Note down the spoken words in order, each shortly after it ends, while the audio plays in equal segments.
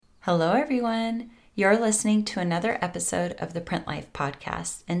Hello, everyone. You're listening to another episode of the Print Life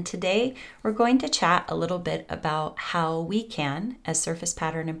podcast. And today we're going to chat a little bit about how we can, as surface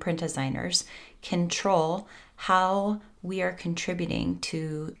pattern and print designers, control how we are contributing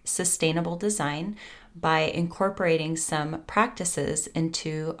to sustainable design by incorporating some practices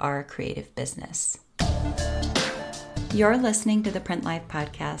into our creative business. You're listening to the Print Life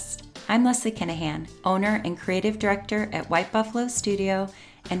podcast. I'm Leslie Kinahan, owner and creative director at White Buffalo Studio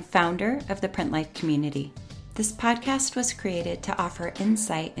and founder of the Print Life community. This podcast was created to offer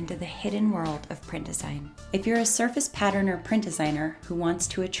insight into the hidden world of print design. If you're a surface pattern or print designer who wants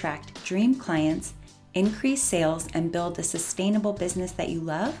to attract dream clients, increase sales, and build a sustainable business that you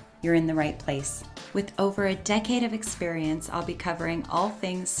love, you're in the right place. With over a decade of experience, I'll be covering all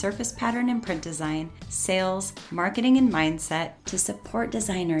things surface pattern and print design, sales, marketing, and mindset to support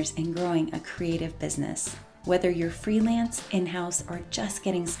designers in growing a creative business. Whether you're freelance, in-house, or just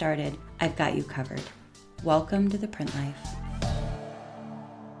getting started, I've got you covered. Welcome to the Print Life.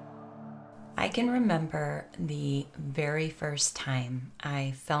 I can remember the very first time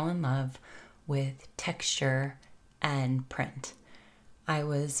I fell in love with texture and print. I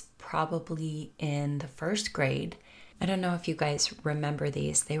was probably in the first grade. I don't know if you guys remember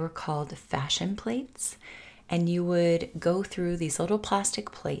these. They were called fashion plates. And you would go through these little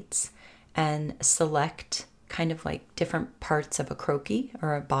plastic plates and select kind of like different parts of a croquis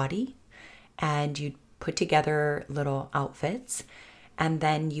or a body. And you'd put together little outfits. And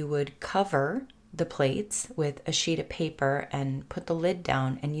then you would cover the plates with a sheet of paper and put the lid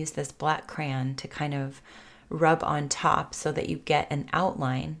down and use this black crayon to kind of rub on top so that you get an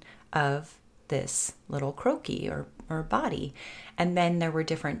outline of this little croquis or body. And then there were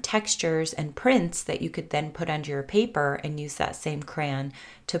different textures and prints that you could then put under your paper and use that same crayon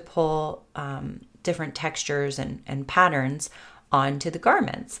to pull different textures and patterns onto the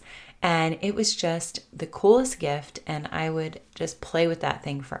garments. And it was just the coolest gift, and I would just play with that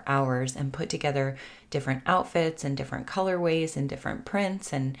thing for hours and put together different outfits and different colorways and different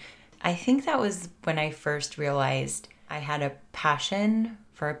prints. And I think that was when I first realized I had a passion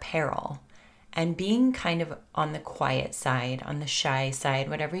for apparel and being kind of on the quiet side, on the shy side,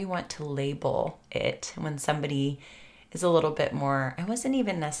 whatever you want to label it. When somebody is a little bit more, I wasn't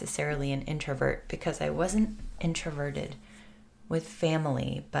even necessarily an introvert because I wasn't introverted with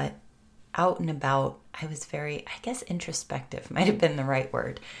family, but out and about, I was very, I guess introspective might have been the right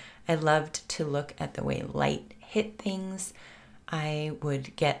word. I loved to look at the way light hit things. I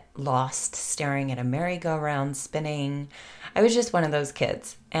would get lost staring at a merry-go-round spinning. I was just one of those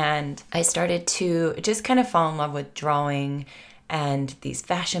kids. And I started to just kind of fall in love with drawing and these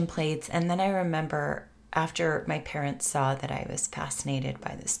fashion plates. And then I remember after my parents saw that I was fascinated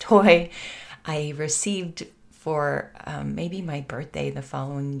by this toy, I received for maybe my birthday the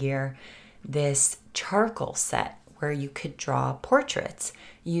following year this charcoal set where you could draw portraits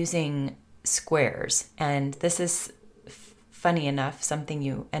using squares. And this is funny enough, something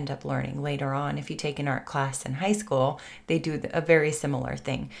you end up learning later on. If you take an art class in high school, they do a very similar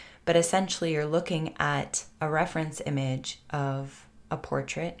thing. But essentially, you're looking at a reference image of a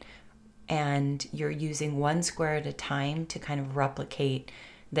portrait, and you're using one square at a time to kind of replicate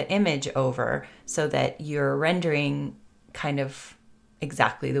the image over so that you're rendering kind of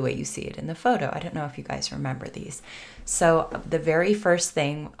exactly the way you see it in the photo. I don't know if you guys remember these. So the very first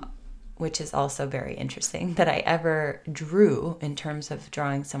thing, which is also very interesting, that I ever drew in terms of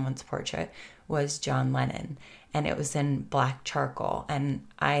drawing someone's portrait was John Lennon. And it was in black charcoal. And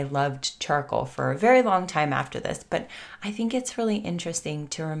I loved charcoal for a very long time after this. But I think it's really interesting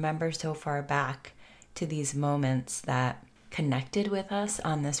to remember so far back to these moments that connected with us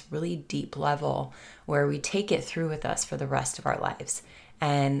on this really deep level where we take it through with us for the rest of our lives.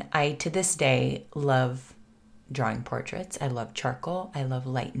 And I, to this day, love drawing portraits. I love charcoal. I love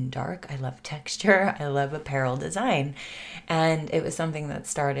light and dark. I love texture. I love apparel design. And it was something that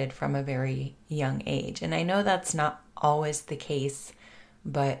started from a very young age. And I know that's not always the case,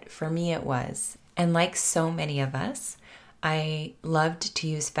 but for me it was. And like so many of us, I loved to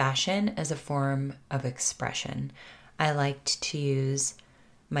use fashion as a form of expression. I liked to use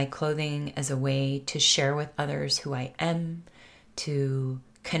my clothing as a way to share with others who I am, to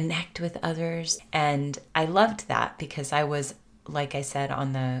connect with others. And I loved that because I was, like I said,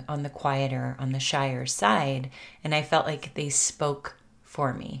 on the quieter, on the shyer side, and I felt like they spoke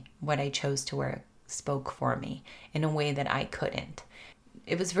for me. What I chose to wear spoke for me in a way that I couldn't.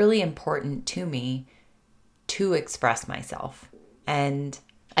 It was really important to me to express myself. And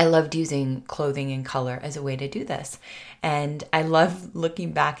I loved using clothing and color as a way to do this. And I love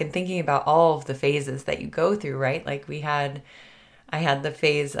looking back and thinking about all of the phases that you go through, right? Like we had I had the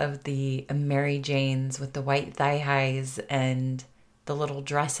phase of the Mary Janes with the white thigh highs and the little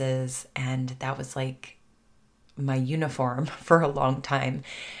dresses, and that was like my uniform for a long time.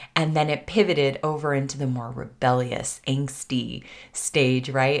 And then it pivoted over into the more rebellious, angsty stage,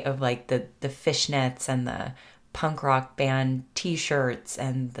 right? Of like the fishnets and the punk rock band t-shirts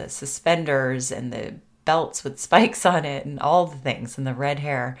and the suspenders and the belts with spikes on it and all the things and the red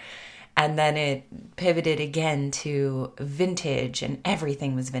hair. And then it pivoted again to vintage, and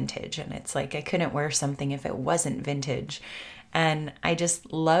everything was vintage. And it's like I couldn't wear something if it wasn't vintage. And I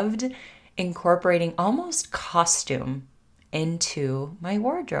just loved incorporating almost costume into my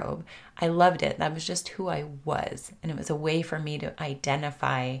wardrobe. I loved it. That was just who I was. And it was a way for me to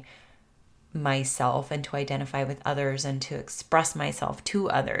identify myself and to identify with others and to express myself to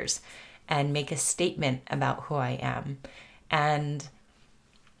others and make a statement about who I am. And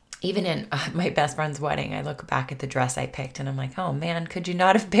even in my best friend's wedding, I look back at the dress I picked and I'm like, oh man, could you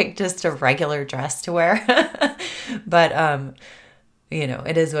not have picked just a regular dress to wear? But,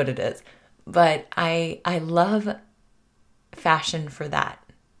 it is what it is. But I love fashion for that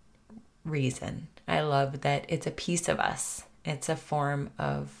reason. I love that it's a piece of us. It's a form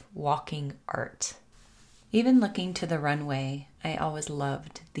of walking art. Even looking to the runway, I always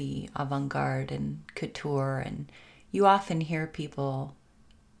loved the avant-garde and couture, and you often hear people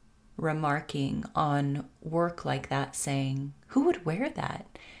remarking on work like that saying, who would wear that?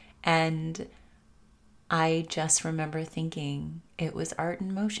 And I just remember thinking it was art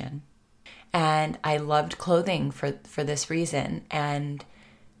in motion. And I loved clothing for this reason. And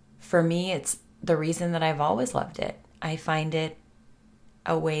for me, it's the reason that I've always loved it. I find it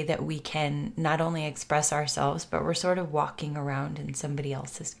a way that we can not only express ourselves, but we're sort of walking around in somebody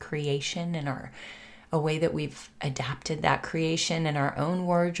else's creation and a way that we've adapted that creation in our own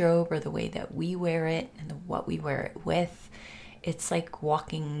wardrobe, or the way that we wear it and what we wear it with. It's like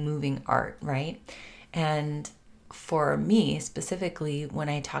walking, moving art, right? And for me specifically, when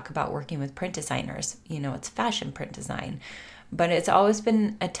I talk about working with print designers, it's fashion print design, but it's always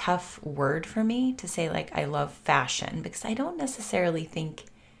been a tough word for me to say, like, I love fashion, because I don't necessarily think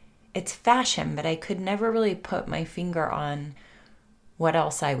it's fashion, but I could never really put my finger on what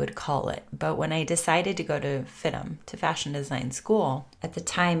else I would call it. But when I decided to go to FIDM, to fashion design school, at the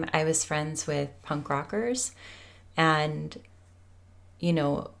time I was friends with punk rockers, and,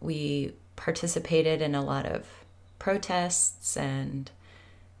 we participated in a lot of protests, and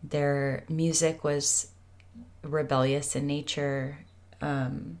their music was rebellious in nature,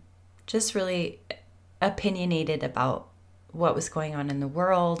 just really opinionated about what was going on in the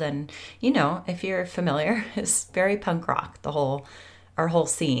world. And, if you're familiar, it's very punk rock, our whole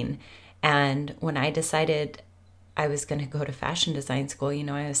scene. And when I decided I was going to go to fashion design school,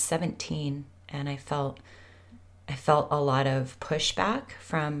 I was 17, and I felt a lot of pushback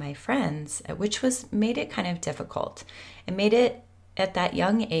from my friends, which made it kind of difficult. It made it, at that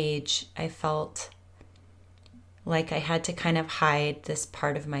young age, I felt like I had to kind of hide this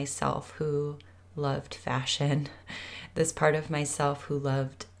part of myself who loved fashion, this part of myself who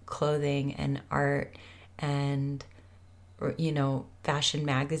loved clothing and art and, fashion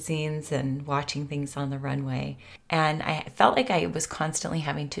magazines and watching things on the runway. And I felt like I was constantly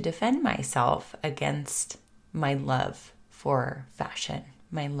having to defend myself against my love for fashion,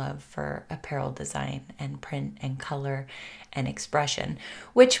 my love for apparel design and print and color and expression,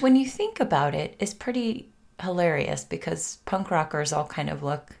 which, when you think about it, is pretty hilarious, because punk rockers all kind of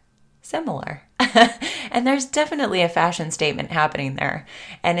look similar. And there's definitely a fashion statement happening there,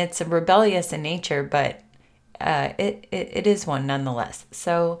 and it's rebellious in nature, but it is one nonetheless.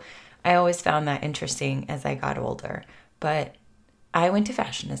 So I always found that interesting as I got older. But I went to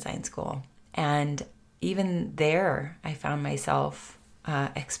fashion design school, and even there I found myself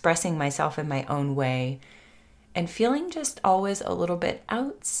expressing myself in my own way and feeling just always a little bit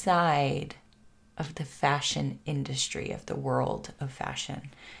outside of the fashion industry, of the world of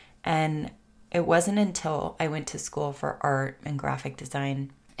fashion. And it wasn't until I went to school for art and graphic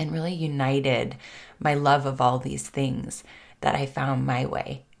design and really united my love of all these things that I found my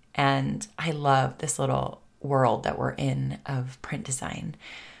way. And I love this little world that we're in of print design.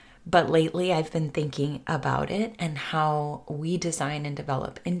 But lately I've been thinking about it and how we design and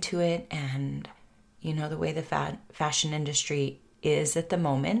develop into it, and, the way the fashion industry is at the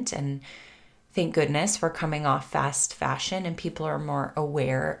moment. And thank goodness we're coming off fast fashion and people are more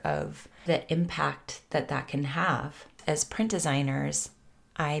aware of the impact that can have. As print designers,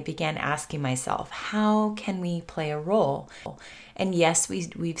 I began asking myself, how can we play a role? And yes,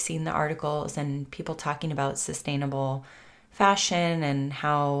 we've seen the articles and people talking about sustainable fashion and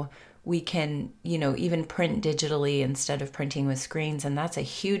how We can, even print digitally instead of printing with screens, and that's a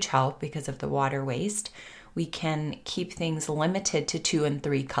huge help because of the water waste. We can keep things limited to 2 and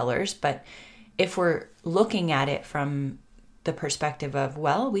 3 colors, but if we're looking at it from the perspective of,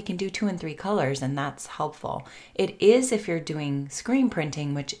 well, we can do 2 and 3 colors, and that's helpful. It is if you're doing screen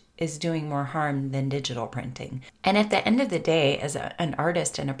printing, which is doing more harm than digital printing. And at the end of the day, as an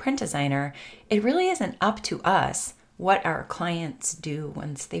artist and a print designer, it really isn't up to us what our clients do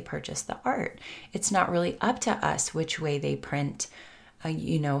once they purchase the art. It's not really up to us which way they print,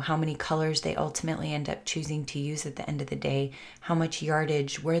 how many colors they ultimately end up choosing to use at the end of the day, how much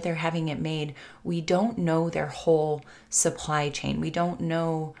yardage, where they're having it made. We don't know their whole supply chain. We don't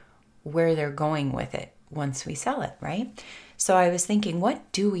know where they're going with it once we sell it, right? So I was thinking,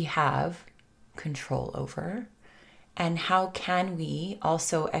 what do we have control over? And how can we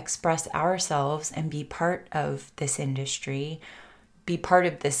also express ourselves and be part of this industry, be part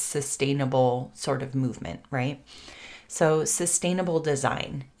of this sustainable sort of movement, right? So sustainable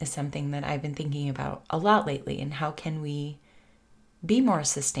design is something that I've been thinking about a lot lately, and how can we be more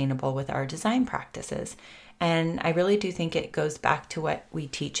sustainable with our design practices? And I really do think it goes back to what we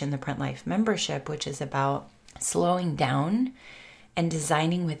teach in the Print Life membership, which is about slowing down and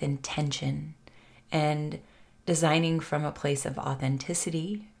designing with intention, and designing from a place of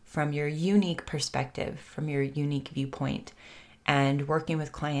authenticity, from your unique perspective, from your unique viewpoint, and working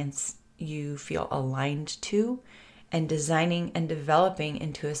with clients you feel aligned to, and designing and developing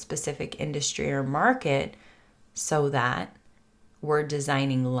into a specific industry or market so that we're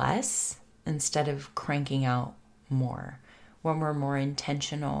designing less instead of cranking out more. When we're more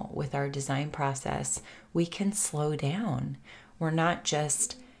intentional with our design process, we can slow down. We're not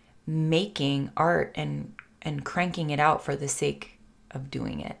just making art and cranking it out for the sake of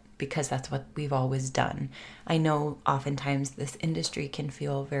doing it, because that's what we've always done. I know oftentimes this industry can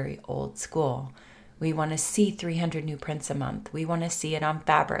feel very old school. We want to see 300 new prints a month. We want to see it on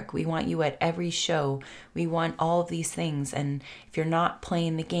fabric. We want you at every show. We want all of these things. And if you're not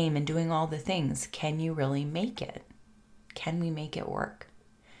playing the game and doing all the things, can you really make it? Can we make it work?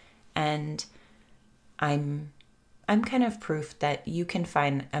 And I'm kind of proof that you can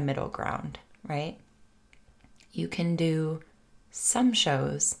find a middle ground, right? You can do some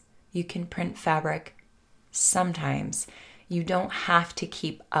shows. You can print fabric sometimes. You don't have to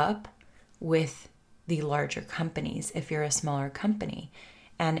keep up with the larger companies if you're a smaller company.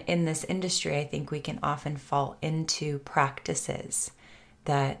 And in this industry, I think we can often fall into practices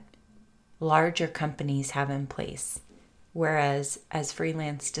that larger companies have in place. Whereas as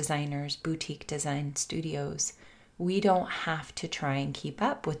freelance designers, boutique design studios, we don't have to try and keep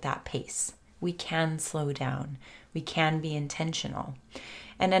up with that pace. We can slow down. We can be intentional.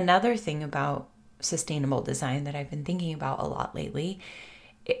 And another thing about sustainable design that I've been thinking about a lot lately,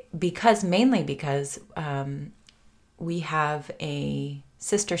 mainly because we have a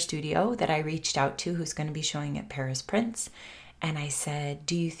sister studio that I reached out to who's going to be showing at Paris Prints. And I said,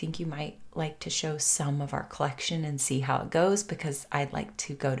 do you think you might like to show some of our collection and see how it goes? Because I'd like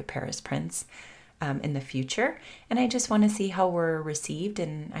to go to Paris Prints in the future. And I just want to see how we're received,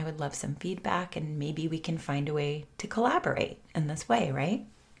 and I would love some feedback, and maybe we can find a way to collaborate in this way, right?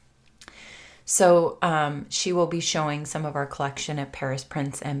 So she will be showing some of our collection at Paris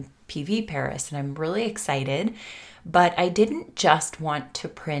Prints and PV Paris, and I'm really excited. But I didn't just want to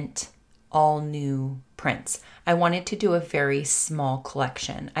print all new prints. I wanted to do a very small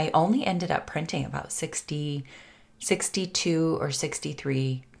collection. I only ended up printing about 62 or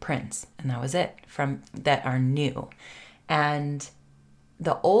 63 prints, and that was it from that are new. And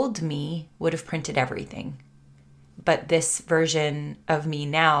the old me would have printed everything. But this version of me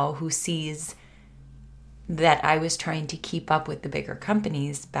now, who sees that I was trying to keep up with the bigger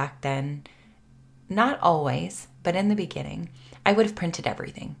companies back then, not always, but in the beginning, I would have printed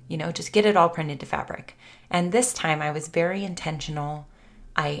everything, just get it all printed to fabric. And this time I was very intentional.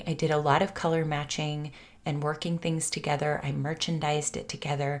 I did a lot of color matching and working things together. I merchandised it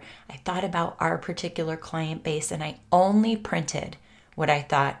together. I thought about our particular client base, and I only printed what I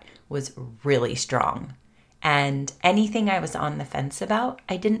thought was really strong. And anything I was on the fence about,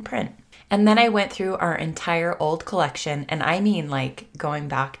 I didn't print. And then I went through our entire old collection, and I mean like going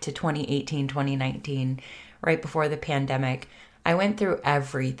back to 2018, 2019, right before the pandemic. I went through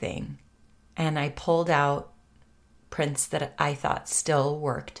everything, and I pulled out prints that I thought still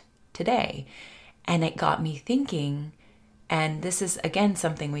worked today. And it got me thinking, and this is, again,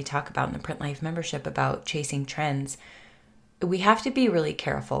 something we talk about in the Print Life membership about chasing trends. We have to be really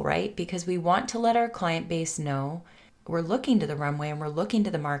careful, right? Because we want to let our client base know we're looking to the runway and we're looking to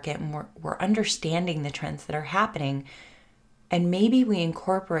the market, and we're understanding the trends that are happening. And maybe we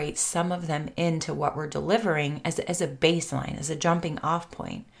incorporate some of them into what we're delivering as a baseline, as a jumping off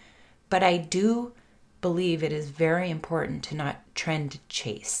point. But I do believe it is very important to not trend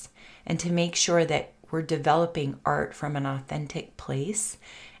chase and to make sure that we're developing art from an authentic place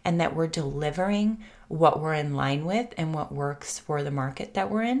and that we're delivering what we're in line with and what works for the market that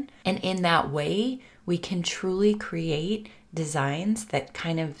we're in. And in that way, we can truly create designs that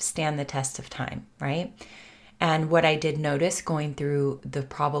kind of stand the test of time, right? And what I did notice going through the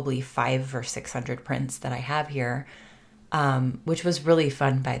probably 500 or 600 prints that I have here, which was really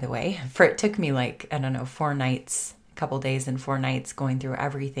fun, by the way. It took me 4 nights, a couple days and 4 nights going through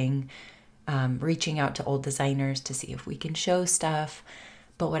everything, reaching out to old designers to see if we can show stuff.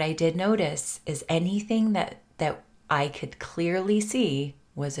 But what I did notice is anything that I could clearly see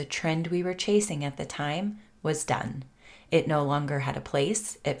was a trend we were chasing at the time was done. It no longer had a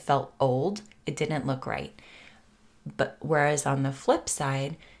place. It felt old. It didn't look right. But whereas on the flip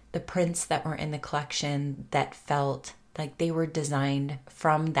side, the prints that were in the collection that felt like they were designed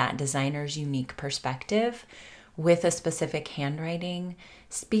from that designer's unique perspective with a specific handwriting,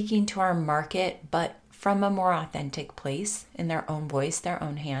 speaking to our market, but from a more authentic place in their own voice, their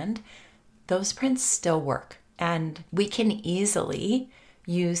own hand, those prints still work. And we can easily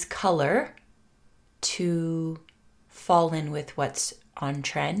use color to fall in with what's on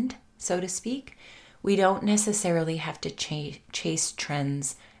trend, so to speak. We don't necessarily have to chase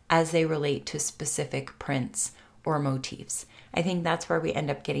trends as they relate to specific prints or motifs. I think that's where we end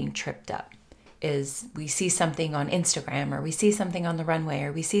up getting tripped up, is we see something on Instagram or we see something on the runway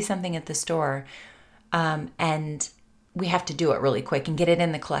or we see something at the store, and we have to do it really quick and get it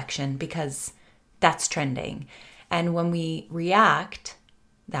in the collection because that's trending. And when we react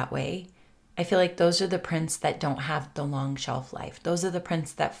that way, I feel like those are the prints that don't have the long shelf life. Those are the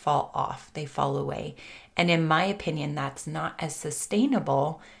prints that fall off, they fall away. And in my opinion, that's not as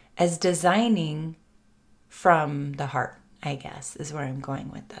sustainable as designing from the heart, I guess, is where I'm going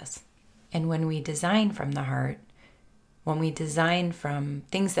with this. And when we design from the heart, when we design from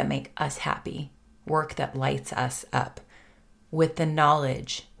things that make us happy, work that lights us up, with the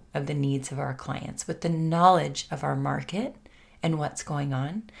knowledge of the needs of our clients, with the knowledge of our market and what's going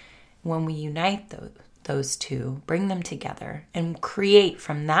on, when we unite those two, bring them together and create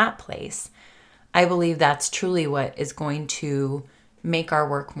from that place, I believe that's truly what is going to make our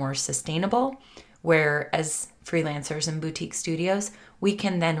work more sustainable, where as freelancers and boutique studios, we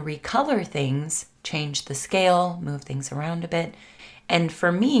can then recolor things, change the scale, move things around a bit. And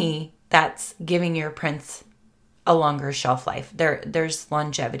for me, that's giving your prints a longer shelf life. There's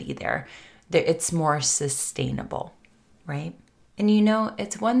longevity there. It's more sustainable, right? And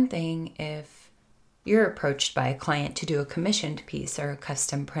it's one thing if you're approached by a client to do a commissioned piece or a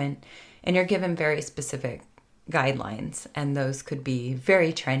custom print, and you're given very specific guidelines, and those could be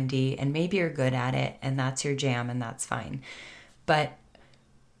very trendy, and maybe you're good at it, and that's your jam, and that's fine. But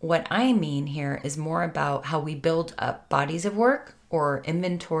what I mean here is more about how we build up bodies of work or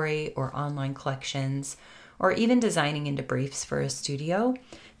inventory or online collections, or even designing into briefs for a studio.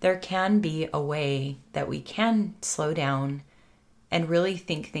 There can be a way that we can slow down and really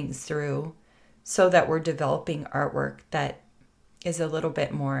think things through so that we're developing artwork that is a little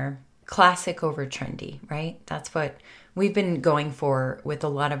bit more classic over trendy, right? That's what we've been going for with a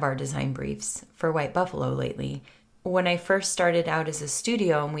lot of our design briefs for White Buffalo lately. When I first started out as a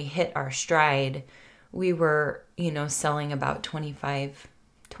studio and we hit our stride, we were, selling about 25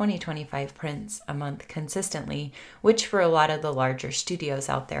 prints a month consistently, which for a lot of the larger studios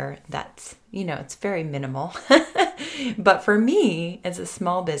out there, that's, it's very minimal. But for me, as a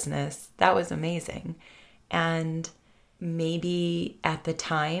small business, that was amazing. And maybe at the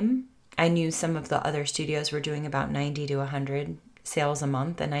time, I knew some of the other studios were doing about 90 to 100 sales a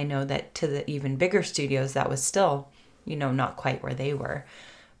month. And I know that to the even bigger studios, that was still, not quite where they were.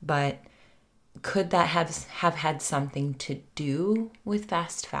 But could that have had something to do with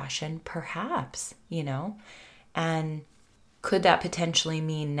fast fashion? Perhaps, And could that potentially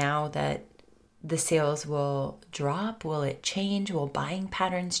mean now that the sales will drop? Will it change? Will buying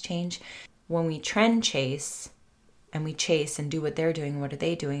patterns change? When we trend chase and we chase and do what they're doing, what are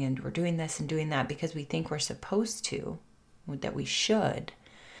they doing? And we're doing this and doing that because we think we're supposed to, that we should.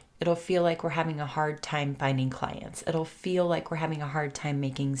 It'll feel like we're having a hard time finding clients. It'll feel like we're having a hard time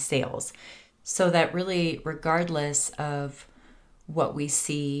making sales. So that really, regardless of what we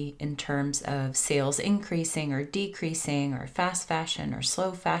see in terms of sales increasing or decreasing or fast fashion or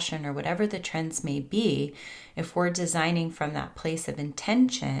slow fashion or whatever the trends may be, if we're designing from that place of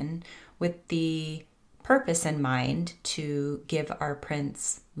intention with the purpose in mind to give our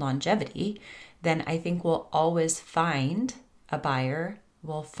prints longevity, then I think we'll always find a buyer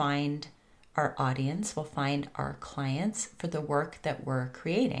will find our audience, will find our clients for the work that we're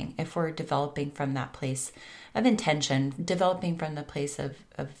creating. If we're developing from that place of intention, developing from the place of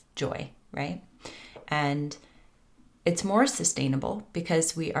joy, right? And it's more sustainable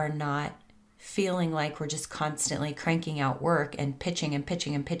because we are not feeling like we're just constantly cranking out work and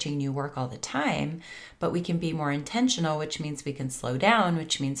pitching new work all the time, but we can be more intentional, which means we can slow down,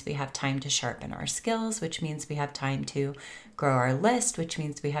 which means we have time to sharpen our skills, which means we have time to grow our list, which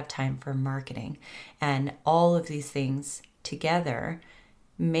means we have time for marketing. And all of these things together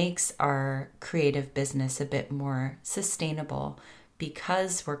makes our creative business a bit more sustainable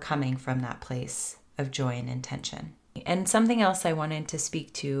because we're coming from that place of joy and intention. And something else I wanted to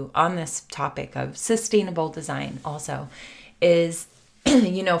speak to on this topic of sustainable design also is,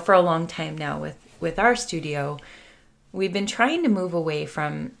 for a long time now with our studio, we've been trying to move away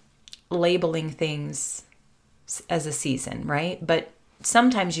from labeling things as a season, right? But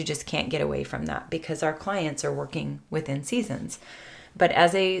sometimes you just can't get away from that because our clients are working within seasons. But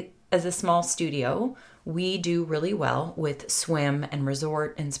as a small studio, we do really well with swim and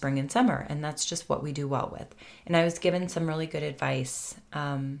resort in spring and summer, and that's just what we do well with. And I was given some really good advice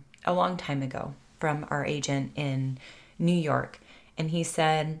a long time ago from our agent in New York, and he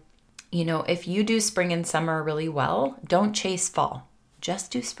said, if you do spring and summer really well, don't chase fall.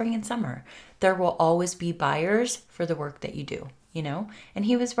 Just do spring and summer. There will always be buyers for the work that you do, And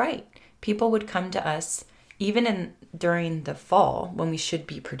he was right. People would come to us even during the fall when we should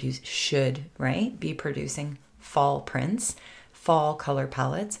be producing fall prints, fall color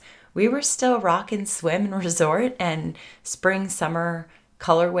palettes. We were still rocking swim and resort and spring, summer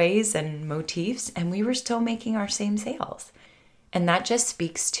colorways and motifs, and we were still making our same sales. And that just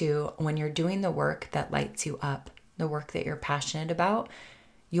speaks to when you're doing the work that lights you up, the work that you're passionate about,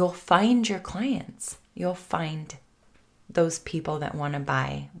 you'll find your clients. You'll find those people that want to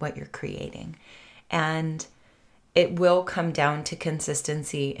buy what you're creating. And it will come down to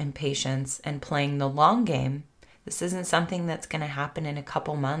consistency and patience and playing the long game. This isn't something that's going to happen in a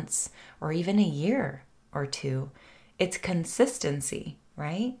couple months or even a year or two. It's consistency,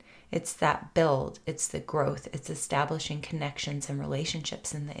 right? It's that build, it's the growth, it's establishing connections and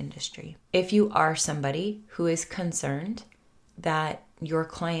relationships in the industry. If you are somebody who is concerned that your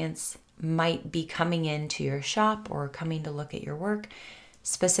clients might be coming into your shop or coming to look at your work,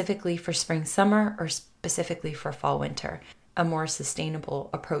 specifically for spring, summer, or specifically for fall, winter, a more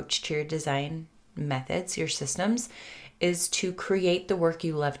sustainable approach to your design methods, your systems, is to create the work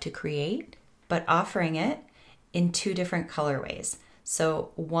you love to create, but offering it in 2 different colorways.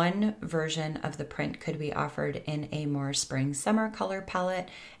 So one version of the print could be offered in a more spring, summer color palette,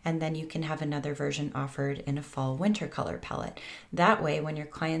 and then you can have another version offered in a fall, winter color palette. That way, when your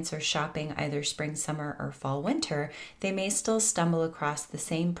clients are shopping either spring, summer, or fall, winter, they may still stumble across the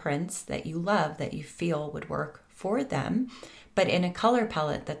same prints that you love, that you feel would work for them, but in a color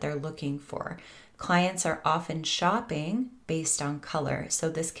palette that they're looking for. Clients are often shopping based on color, so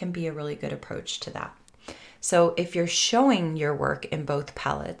this can be a really good approach to that. So if you're showing your work in both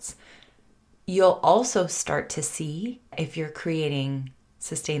palettes, you'll also start to see if you're creating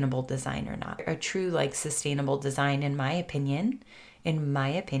sustainable design or not. A true sustainable design, in my opinion,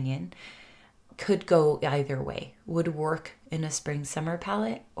 could go either way. Would work in a spring, summer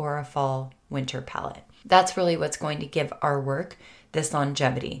palette or a fall, winter palette. That's really what's going to give our work this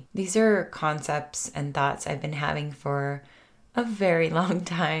longevity. These are concepts and thoughts I've been having for a very long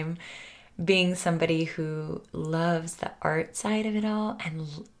time. Being somebody who loves the art side of it all and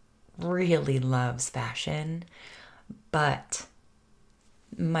really loves fashion, but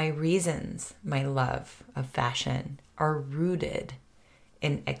my reasons, my love of fashion are rooted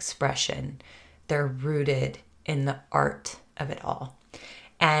in expression. They're rooted in the art of it all.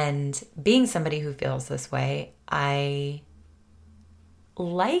 And being somebody who feels this way, a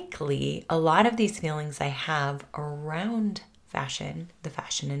lot of these feelings I have around fashion, the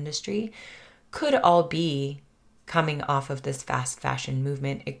fashion industry, could all be coming off of this fast fashion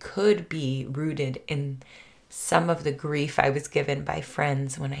movement. It could be rooted in some of the grief I was given by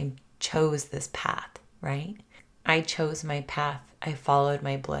friends when I chose this path, right? I chose my path. I followed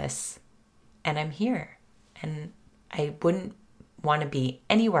my bliss, and I'm here, and I wouldn't want to be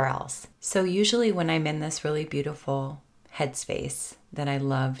anywhere else. So usually when I'm in this really beautiful headspace that I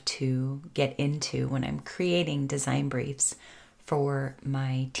love to get into when I'm creating design briefs for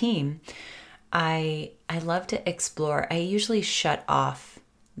my team, I love to explore. I usually shut off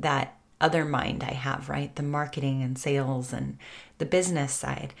that other mind I have, right? The marketing and sales and the business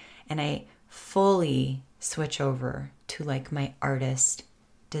side. And I fully switch over to my artist,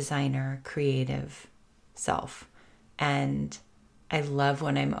 designer, creative self. And I love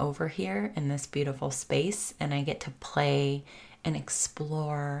when I'm over here in this beautiful space and I get to play and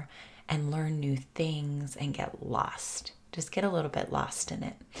explore and learn new things and get lost. Just get a little bit lost in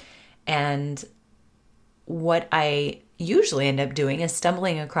it. And what I usually end up doing is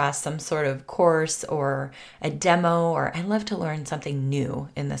stumbling across some sort of course or a demo, or I love to learn something new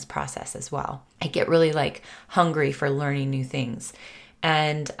in this process as well. I get really hungry for learning new things.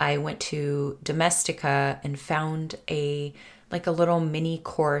 And I went to Domestika and found a little mini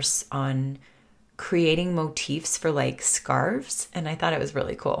course on creating motifs for scarves. And I thought it was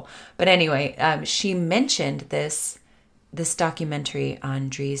really cool. But anyway, she mentioned this documentary on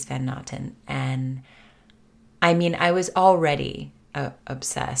Dries Van Noten. And I mean, I was already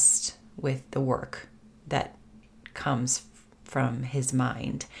obsessed with the work that comes from his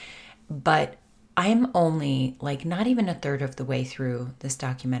mind. But I'm only not even a third of the way through this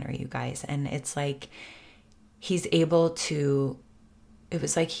documentary, you guys. And it's he's able to, it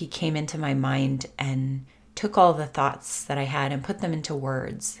was he came into my mind and took all the thoughts that I had and put them into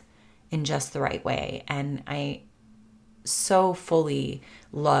words in just the right way. And I so fully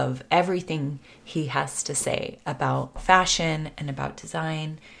love everything he has to say about fashion and about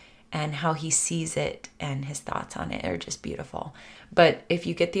design and how he sees it, and his thoughts on it are just beautiful. But if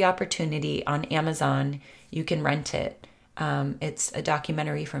you get the opportunity on Amazon, you can rent it. It's a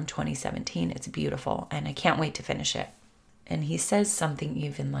documentary from 2017. It's beautiful, and I can't wait to finish it. And he says something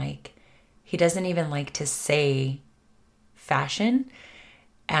even he doesn't even like to say fashion,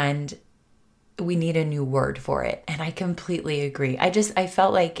 and we need a new word for it. And I completely agree. I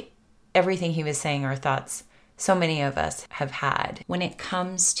felt like everything he was saying are thoughts so many of us have had when it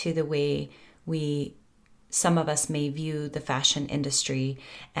comes to the way some of us may view the fashion industry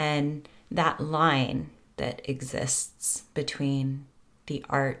and that line that exists between the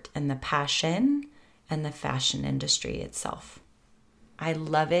art and the passion and the fashion industry itself. I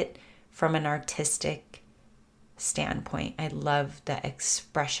love it from an artistic standpoint. I love the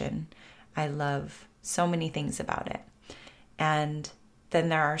expression. I love so many things about it. And then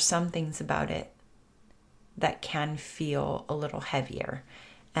there are some things about it that can feel a little heavier.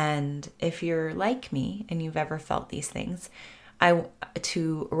 And if you're like me and you've ever felt these things,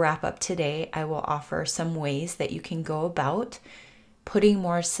 to wrap up today, I will offer some ways that you can go about putting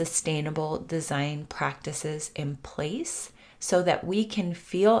more sustainable design practices in place so that we can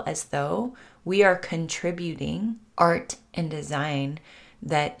feel as though we are contributing art and design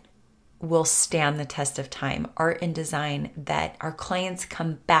that will stand the test of time, art and design that our clients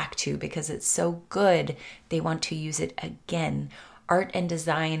come back to because it's so good, they want to use it again. Art and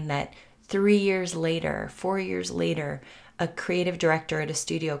design that 3 years later, 4 years later, a creative director at a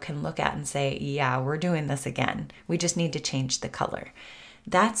studio can look at and say, yeah, we're doing this again. We just need to change the color.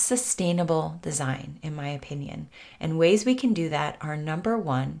 That's sustainable design, in my opinion. And ways we can do that are, number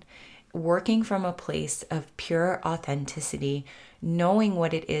one, working from a place of pure authenticity, knowing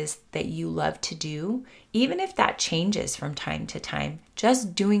what it is that you love to do, even if that changes from time to time,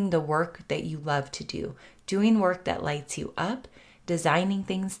 just doing the work that you love to do, doing work that lights you up, designing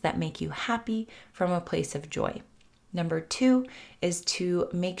things that make you happy from a place of joy. Number two is to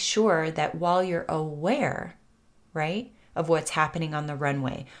make sure that while you're aware, right, of what's happening on the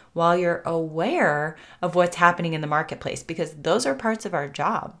runway, while you're aware of what's happening in the marketplace, because those are parts of our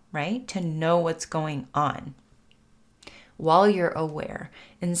job, right, to know what's going on. While you're aware,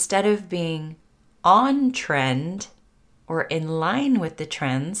 instead of being on trend or in line with the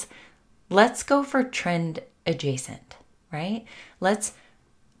trends, let's go for trend adjacent, right? Let's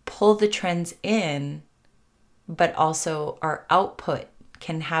pull the trends in, but also our output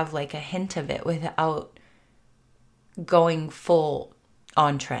can have a hint of it without going full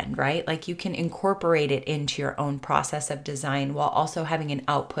on trend, right? You can incorporate it into your own process of design while also having an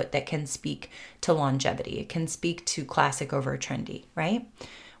output that can speak to longevity. It can speak to classic over trendy, right?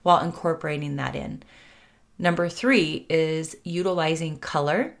 While incorporating that in. Number three is utilizing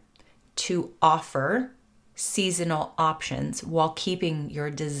color to offer seasonal options while keeping your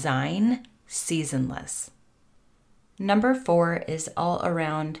design seasonless. Number four is all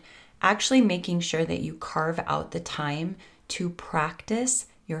around actually making sure that you carve out the time to practice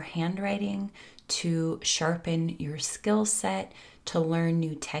your handwriting, to sharpen your skill set, to learn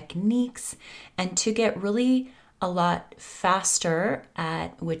new techniques, and to get really a lot faster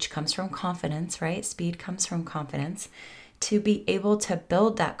at, which comes from confidence, right? Speed comes from confidence. To be able to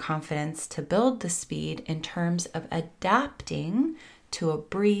build that confidence, to build the speed in terms of adapting to a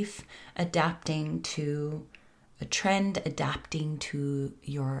brief, adapting to a trend, adapting to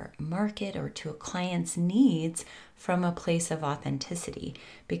your market or to a client's needs from a place of authenticity.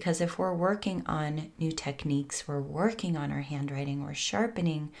 Because if we're working on new techniques, we're working on our handwriting, we're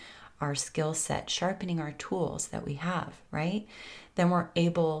sharpening our skill set, sharpening our tools that we have, right? Then we're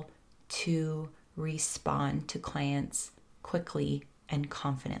able to respond to clients quickly and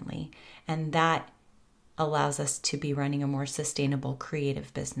confidently. And that allows us to be running a more sustainable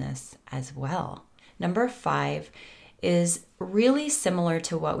creative business as well. Number 5 is really similar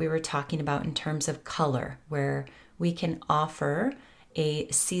to what we were talking about in terms of color, where we can offer a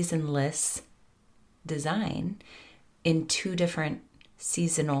seasonless design in 2 different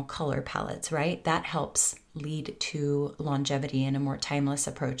seasonal color palettes, right? That helps lead to longevity and a more timeless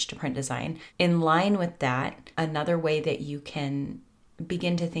approach to print design. In line with that, another way that you can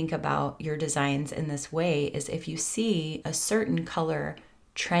begin to think about your designs in this way is if you see a certain color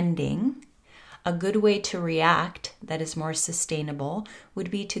trending, a good way to react that is more sustainable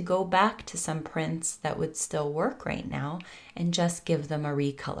would be to go back to some prints that would still work right now and just give them a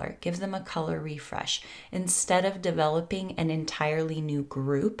recolor, give them a color refresh. Instead of developing an entirely new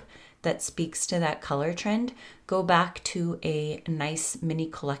group that speaks to that color trend, go back to a nice mini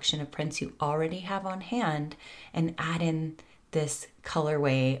collection of prints you already have on hand and add in this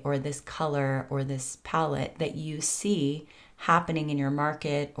colorway or this color or this palette that you see happening in your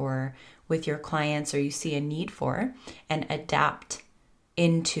market or with your clients, or you see a need for, and adapt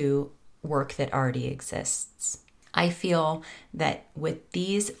into work that already exists. I feel that with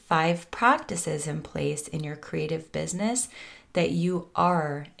these 5 practices in place in your creative business, that you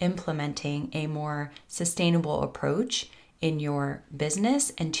are implementing a more sustainable approach in your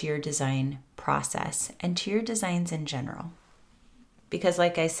business and to your design process and to your designs in general. Because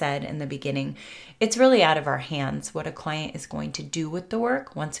like I said in the beginning, it's really out of our hands what a client is going to do with the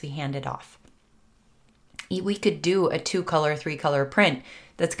work once we hand it off. We could do a 2-color, 3-color print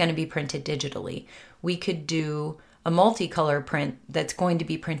that's going to be printed digitally. We could do a multicolor print that's going to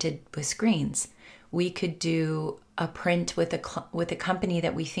be printed with screens. We could do a print with a company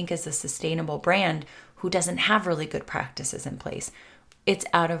that we think is a sustainable brand who doesn't have really good practices in place. It's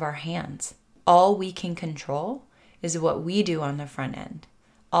out of our hands. All we can control is what we do on the front end.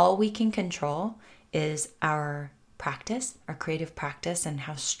 All we can control is our practice, our creative practice, and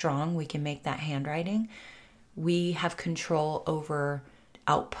how strong we can make that handwriting. We have control over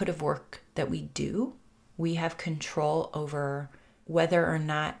output of work that we do. We have control over whether or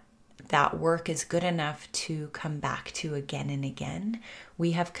not that work is good enough to come back to again and again.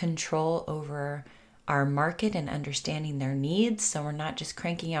 We have control over our market and understanding their needs, so we're not just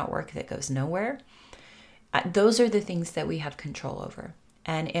cranking out work that goes nowhere. Those are the things that we have control over.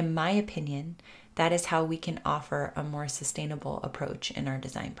 And in my opinion, that is how we can offer a more sustainable approach in our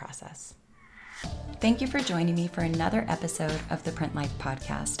design process. Thank you for joining me for another episode of the Print Life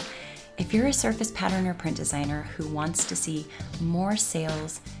Podcast. If you're a surface pattern or print designer who wants to see more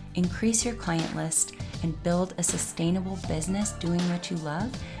sales, increase your client list, and build a sustainable business doing what you love,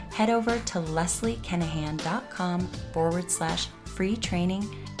 head over to lesliekenahan.com/free training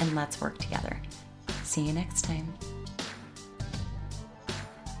and let's work together. See you next time.